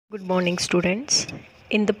Good morning students.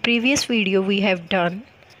 In the previous video we have done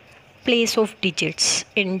place of digits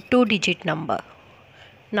in two-digit number.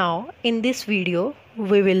 Now in this video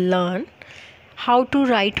we will learn how to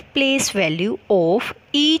write place value of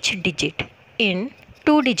each digit in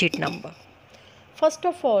two-digit number. First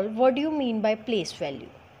of all, what do you mean by place value?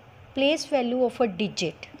 Place value of a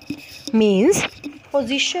digit means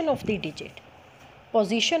position of the digit.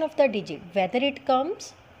 Position of the digit, whether it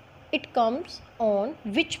comes on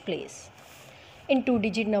which place. In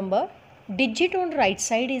two-digit number, digit on right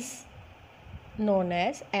side is known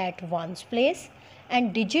as at ones place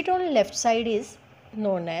and digit on left side is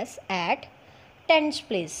known as at tens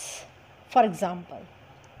place. For example,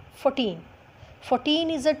 14. 14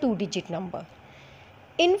 is a two-digit number.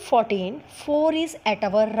 In 14, 4 is at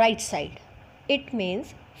our right side. It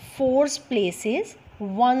means 4's place is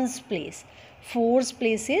ones place. 4's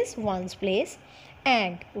place is ones place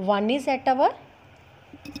and 1 is at our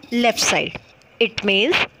left side. It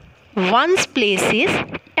means 1's place is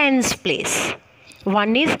tens place.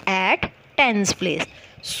 1 is at tens place.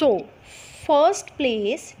 So first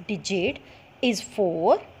place digit is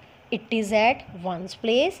 4. It is at ones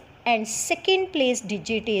place and second place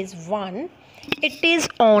digit is 1. It is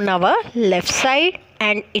on our left side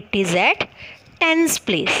and it is at tens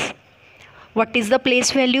place. What is the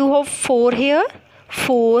place value of 4 here?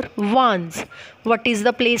 4 ones. What is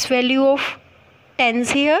the place value of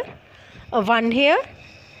tens here? 1 here?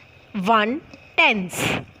 1 tens.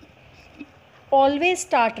 Always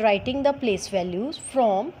start writing the place values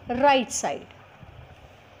from right side.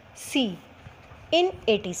 See, in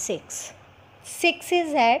 86, 6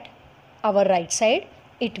 is at our right side.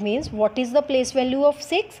 It means what is the place value of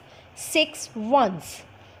 6? 6 ones.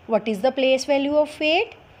 What is the place value of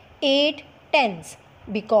 8? 8 tens,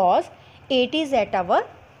 because 8 is at our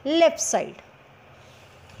left side.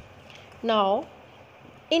 Now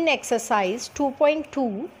in exercise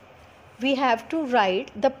 2.2 we have to write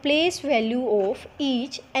the place value of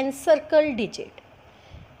each encircled digit.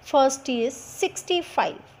 First is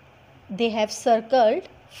 65. They have circled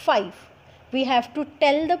 5. We have to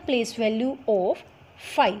tell the place value of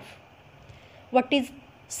 5. What is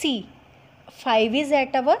C? 5 is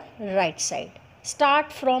at our right side.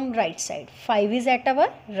 Start from right side. 5 is at our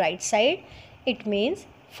right side. It means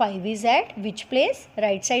 5 is at which place?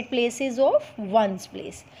 Right side place is of ones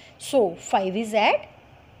place. So 5 is at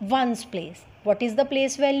ones place. What is the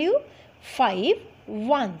place value? 5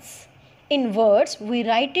 ones. In words we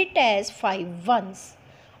write it as 5 ones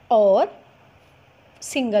or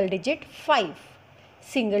single digit 5.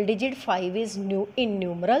 Single digit 5 is in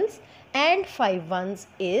numerals and 5 ones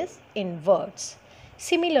is in words.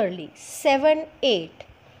 Similarly, 7, 8.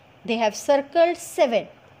 They have circled 7.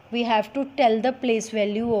 We have to tell the place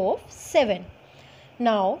value of 7.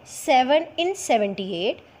 Now, 7 in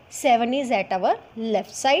 78. 7 is at our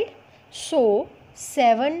left side. So,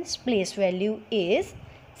 7's place value is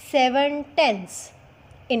 7 tens.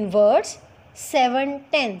 In words, 7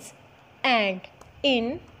 tens. And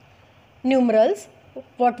in numerals,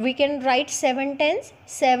 what we can write 7 tens?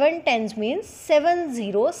 7 tens means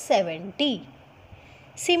 7070.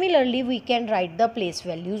 Similarly, we can write the place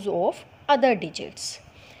values of other digits.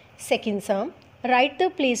 Second sum, write the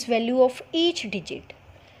place value of each digit.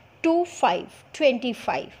 2, 5,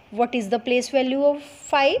 25. What is the place value of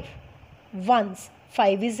 5? Ones.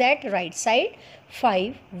 5 is at right side.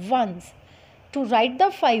 5 ones. To write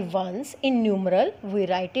the 5 ones in numeral, we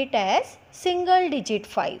write it as single digit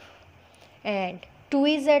 5. And 2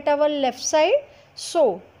 is at our left side.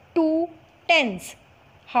 So, 2 tens.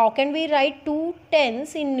 How can we write 2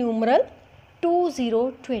 tens in numeral?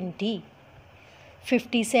 2020.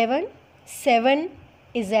 57. 7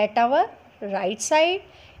 is at our right side.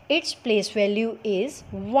 Its place value is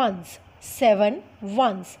ones. 7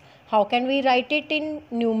 ones. How can we write it in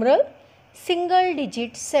numeral? Single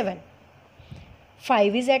digit 7.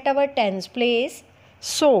 5 is at our tens place.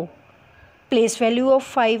 So, place value of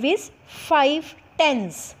 5 is 5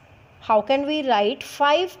 tens. How can we write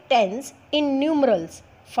 5 tens in numerals?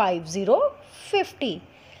 50.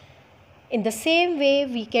 In the same way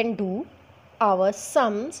we can do our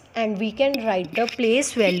sums and we can write the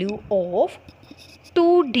place value of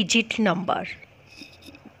two-digit number.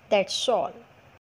 That's all.